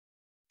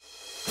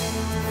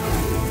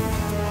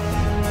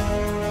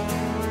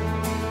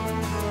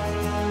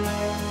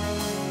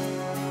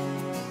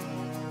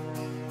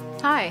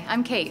Hi,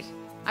 I'm Kate.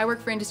 I work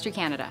for Industry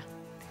Canada.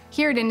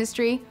 Here at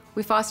Industry,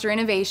 we foster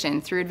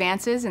innovation through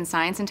advances in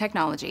science and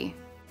technology.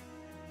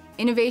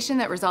 Innovation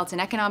that results in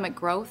economic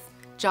growth,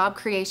 job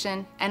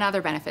creation, and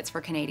other benefits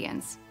for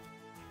Canadians.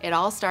 It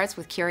all starts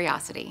with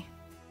curiosity.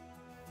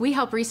 We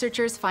help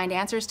researchers find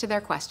answers to their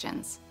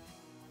questions.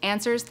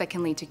 Answers that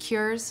can lead to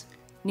cures,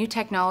 new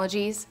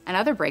technologies, and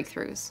other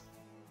breakthroughs.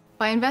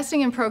 By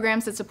investing in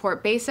programs that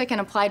support basic and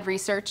applied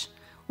research,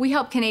 we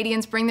help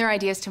Canadians bring their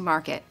ideas to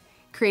market,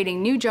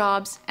 creating new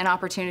jobs and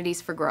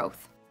opportunities for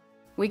growth.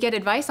 We get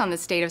advice on the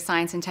state of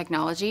science and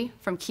technology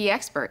from key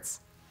experts.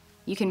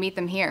 You can meet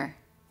them here.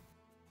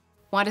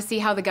 Want to see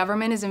how the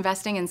government is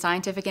investing in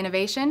scientific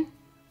innovation?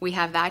 We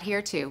have that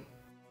here too.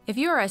 If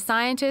you are a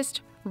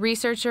scientist,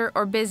 researcher,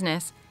 or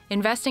business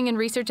investing in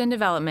research and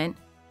development,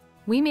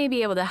 we may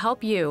be able to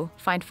help you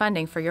find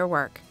funding for your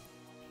work.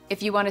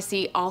 If you want to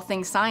see all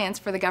things science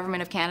for the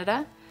Government of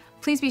Canada,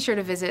 please be sure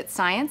to visit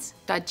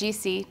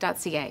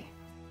science.gc.ca.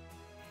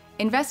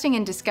 Investing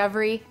in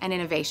discovery and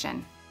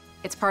innovation.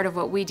 It's part of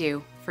what we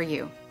do for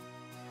you.